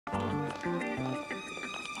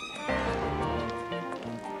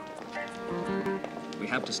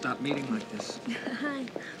have to stop meeting like this. Hi.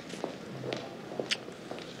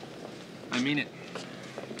 I mean it.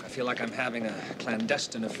 I feel like I'm having a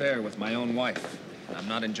clandestine affair with my own wife, and I'm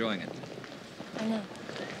not enjoying it. I know.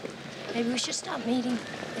 Maybe we should stop meeting.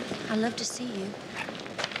 I'd love to see you.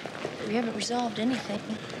 We haven't resolved anything.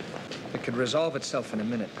 It could resolve itself in a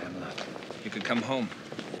minute, Pamela. You could come home.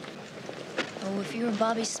 Oh, if you were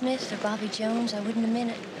Bobby Smith or Bobby Jones, I wouldn't have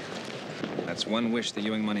meant it. That's one wish the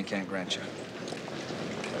Ewing money can't grant you.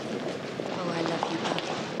 Oh, I love you,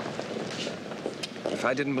 Bobby. If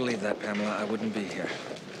I didn't believe that, Pamela, I wouldn't be here.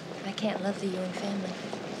 I can't love the Ewing family.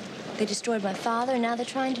 They destroyed my father, and now they're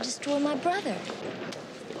trying to destroy my brother.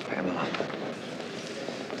 Pamela,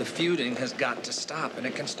 the feuding has got to stop, and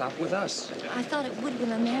it can stop with us. I thought it would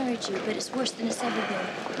when I married you, but it's worse than it's ever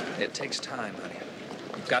been. It takes time, honey.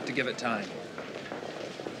 You've got to give it time.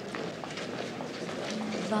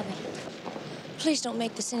 Bobby, please don't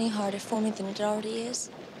make this any harder for me than it already is.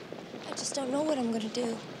 I just don't know what I'm going to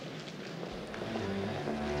do.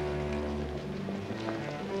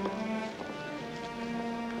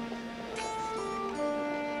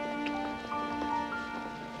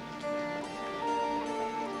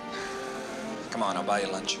 Come on, I'll buy you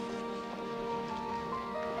lunch.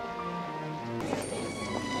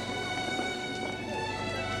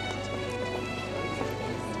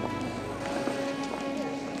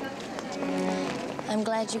 I'm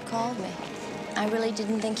glad you called me. I really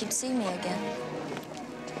didn't think you'd see me again.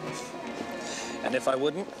 And if I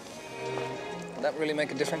wouldn't, would that really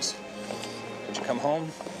make a difference? Would you come home?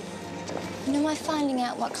 You know, my finding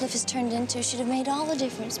out what Cliff has turned into should have made all the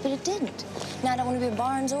difference, but it didn't. Now I don't want to be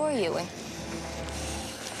Barnes or Ewing.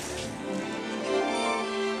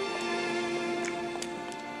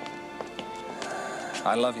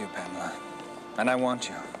 I love you, Pamela, and I want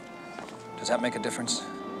you. Does that make a difference?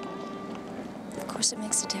 Of course it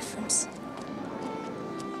makes a difference.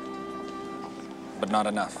 But not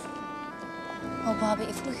enough. Oh, Bobby,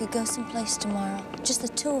 if we could go someplace tomorrow, just the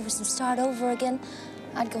two of us, and start over again,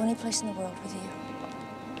 I'd go any place in the world with you.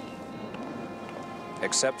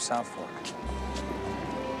 Except South Fork.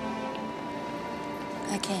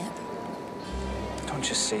 I can't. Don't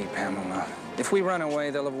you see, Pamela? If we run away,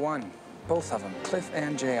 they'll have won. Both of them, Cliff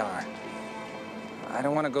and JR. I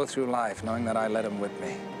don't want to go through life knowing that I let them whip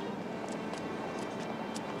me.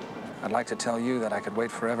 I'd like to tell you that I could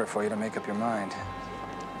wait forever for you to make up your mind.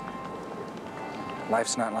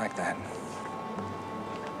 Life's not like that.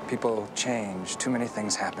 People change. Too many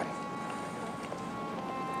things happen.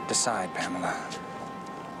 Decide, Pamela.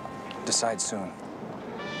 Decide soon.